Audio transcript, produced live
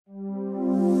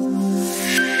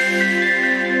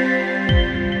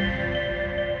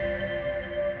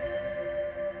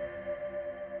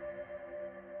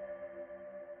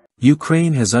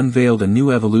Ukraine has unveiled a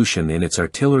new evolution in its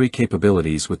artillery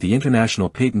capabilities with the international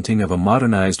patenting of a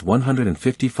modernized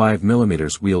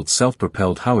 155mm wheeled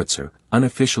self-propelled howitzer,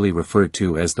 unofficially referred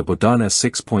to as the Bohdana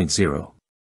 6.0.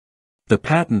 The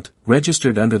patent,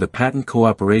 registered under the Patent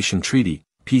Cooperation Treaty,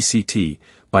 PCT,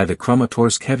 by the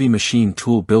Kramatorsk Heavy Machine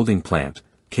Tool Building Plant,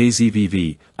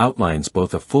 KZVV, outlines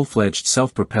both a full-fledged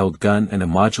self-propelled gun and a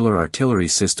modular artillery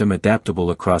system adaptable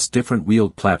across different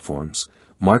wheeled platforms,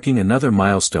 marking another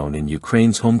milestone in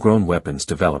Ukraine's homegrown weapons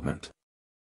development.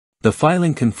 The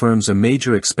filing confirms a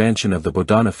major expansion of the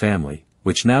Bohdana family,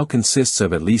 which now consists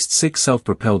of at least 6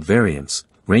 self-propelled variants,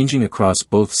 ranging across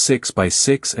both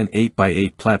 6x6 and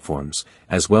 8x8 platforms,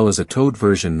 as well as a towed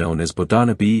version known as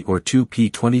Bohdana B or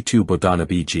 2P22 Bohdana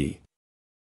BG.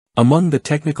 Among the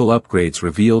technical upgrades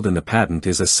revealed in the patent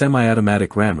is a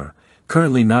semi-automatic rammer,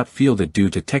 currently not fielded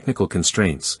due to technical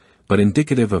constraints, but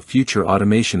indicative of future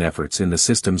automation efforts in the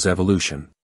system's evolution.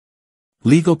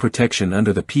 Legal protection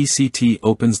under the PCT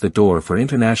opens the door for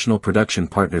international production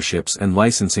partnerships and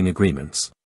licensing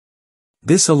agreements.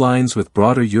 This aligns with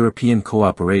broader European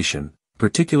cooperation,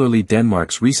 particularly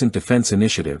Denmark's recent defense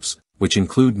initiatives, which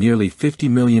include nearly $50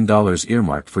 million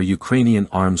earmarked for Ukrainian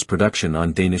arms production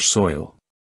on Danish soil.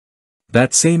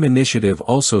 That same initiative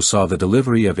also saw the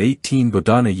delivery of 18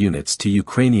 Bohdana units to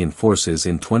Ukrainian forces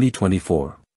in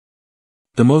 2024.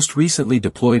 The most recently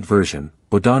deployed version,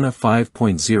 Bohdana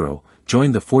 5.0,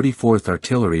 joined the 44th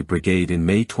Artillery Brigade in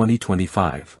May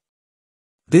 2025.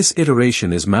 This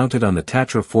iteration is mounted on the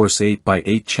Tatra Force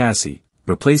 8x8 chassis,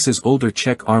 replaces older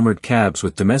Czech armored cabs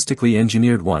with domestically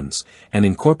engineered ones, and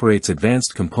incorporates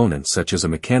advanced components such as a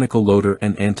mechanical loader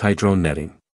and anti-drone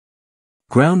netting.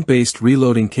 Ground-based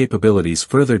reloading capabilities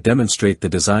further demonstrate the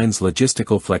design's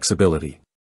logistical flexibility.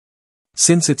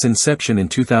 Since its inception in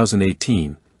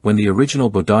 2018, when the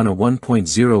original Bohdana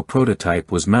 1.0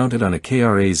 prototype was mounted on a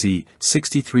KRAZ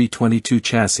 6322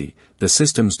 chassis, the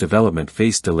system's development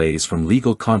faced delays from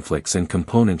legal conflicts and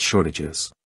component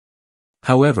shortages.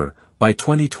 However, by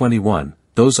 2021,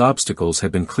 those obstacles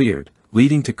had been cleared,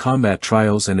 leading to combat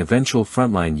trials and eventual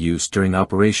frontline use during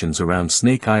operations around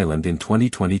Snake Island in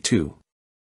 2022.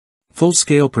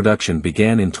 Full-scale production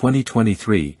began in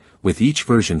 2023, with each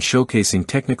version showcasing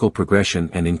technical progression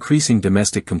and increasing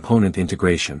domestic component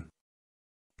integration.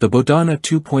 The Bohdana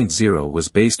 2.0 was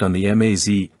based on the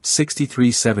MAZ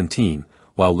 6317,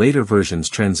 while later versions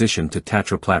transitioned to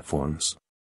Tatra platforms.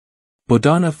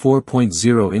 Bohdana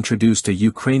 4.0 introduced a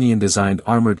Ukrainian-designed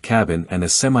armored cabin and a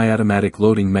semi-automatic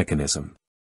loading mechanism.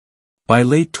 By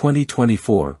late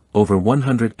 2024, over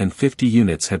 150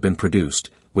 units had been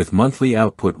produced, with monthly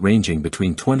output ranging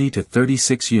between 20 to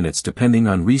 36 units depending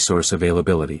on resource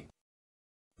availability.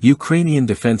 Ukrainian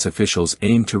defense officials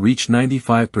aim to reach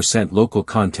 95% local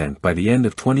content by the end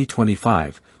of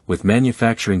 2025, with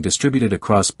manufacturing distributed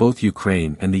across both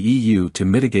Ukraine and the EU to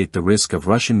mitigate the risk of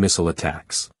Russian missile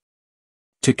attacks.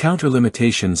 To counter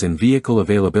limitations in vehicle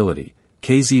availability,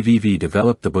 KZVV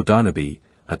developed the Bohdana B,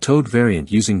 a towed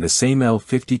variant using the same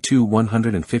L52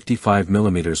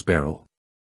 155mm barrel.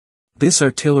 This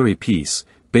artillery piece,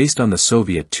 based on the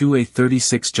Soviet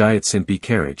Tu-A-36 Gyatsinpi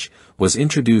carriage, was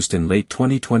introduced in late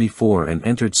 2024 and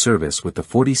entered service with the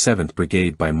 47th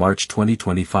Brigade by March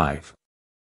 2025.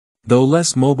 Though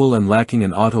less mobile and lacking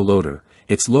an autoloader,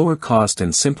 its lower cost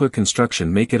and simpler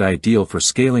construction make it ideal for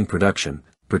scaling production,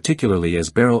 particularly as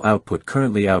barrel output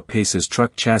currently outpaces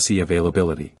truck chassis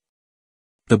availability.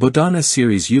 The Bohdana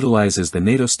series utilizes the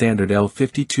NATO-standard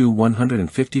L52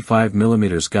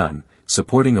 155mm gun,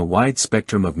 supporting a wide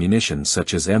spectrum of munitions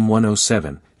such as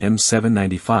M107,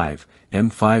 M795,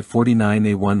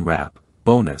 M549A1 RAP,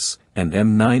 bonus, and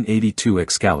M982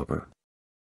 Excalibur.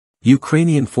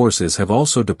 Ukrainian forces have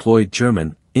also deployed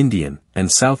German, Indian, and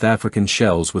South African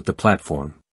shells with the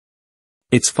platform.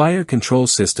 Its fire control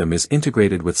system is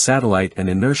integrated with satellite and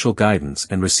inertial guidance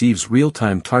and receives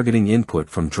real-time targeting input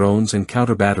from drones and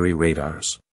counter-battery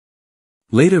radars.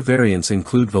 Later variants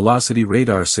include velocity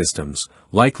radar systems,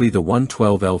 likely the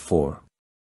 112L4.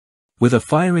 With a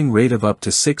firing rate of up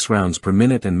to 6 rounds per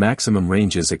minute and maximum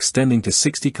ranges extending to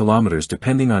 60 km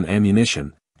depending on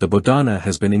ammunition, the Bohdana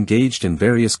has been engaged in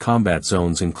various combat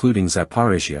zones including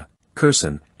Zaporizhia,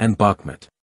 Kherson, and Bakhmut.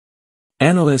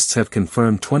 Analysts have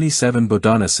confirmed 27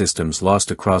 Bohdana systems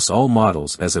lost across all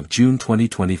models as of June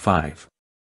 2025.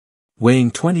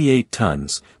 Weighing 28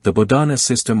 tons, the Bohdana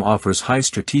system offers high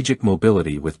strategic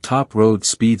mobility with top road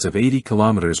speeds of 80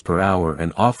 km per hour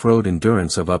and off-road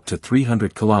endurance of up to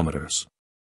 300 km.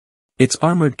 Its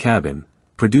armored cabin,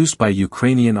 produced by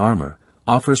Ukrainian Armor,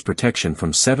 offers protection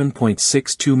from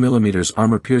 7.62mm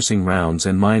armor-piercing rounds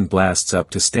and mine blasts up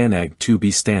to Stanag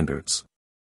 2B standards.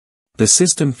 The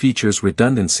system features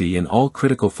redundancy in all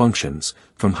critical functions,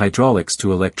 from hydraulics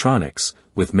to electronics,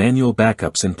 with manual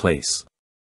backups in place.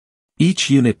 Each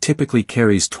unit typically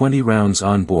carries 20 rounds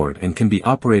on board and can be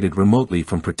operated remotely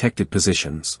from protected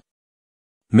positions.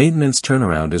 Maintenance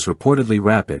turnaround is reportedly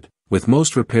rapid, with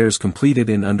most repairs completed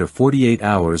in under 48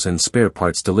 hours and spare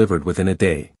parts delivered within a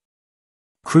day.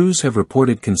 Crews have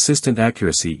reported consistent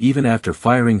accuracy even after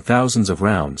firing thousands of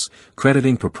rounds,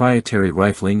 crediting proprietary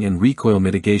rifling and recoil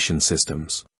mitigation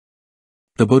systems.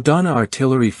 The Bohdana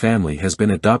artillery family has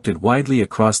been adopted widely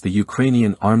across the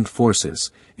Ukrainian armed forces,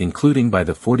 including by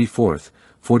the 44th,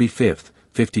 45th,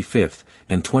 55th,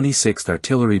 and 26th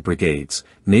Artillery Brigades,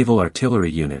 naval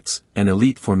artillery units, and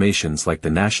elite formations like the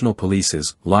National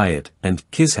Police's Lyat and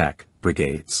Kizhak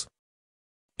brigades.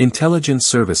 Intelligence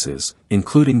services,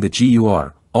 including the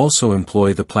GUR, also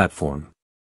employ the platform.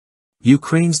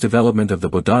 Ukraine's development of the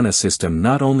Bohdana system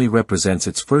not only represents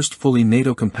its first fully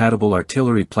NATO-compatible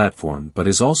artillery platform but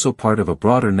is also part of a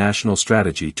broader national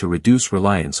strategy to reduce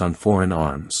reliance on foreign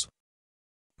arms.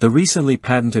 The recently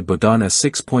patented Bohdana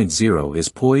 6.0 is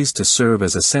poised to serve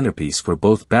as a centerpiece for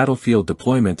both battlefield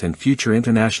deployment and future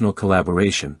international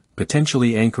collaboration,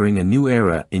 potentially anchoring a new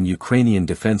era in Ukrainian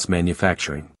defense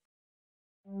manufacturing.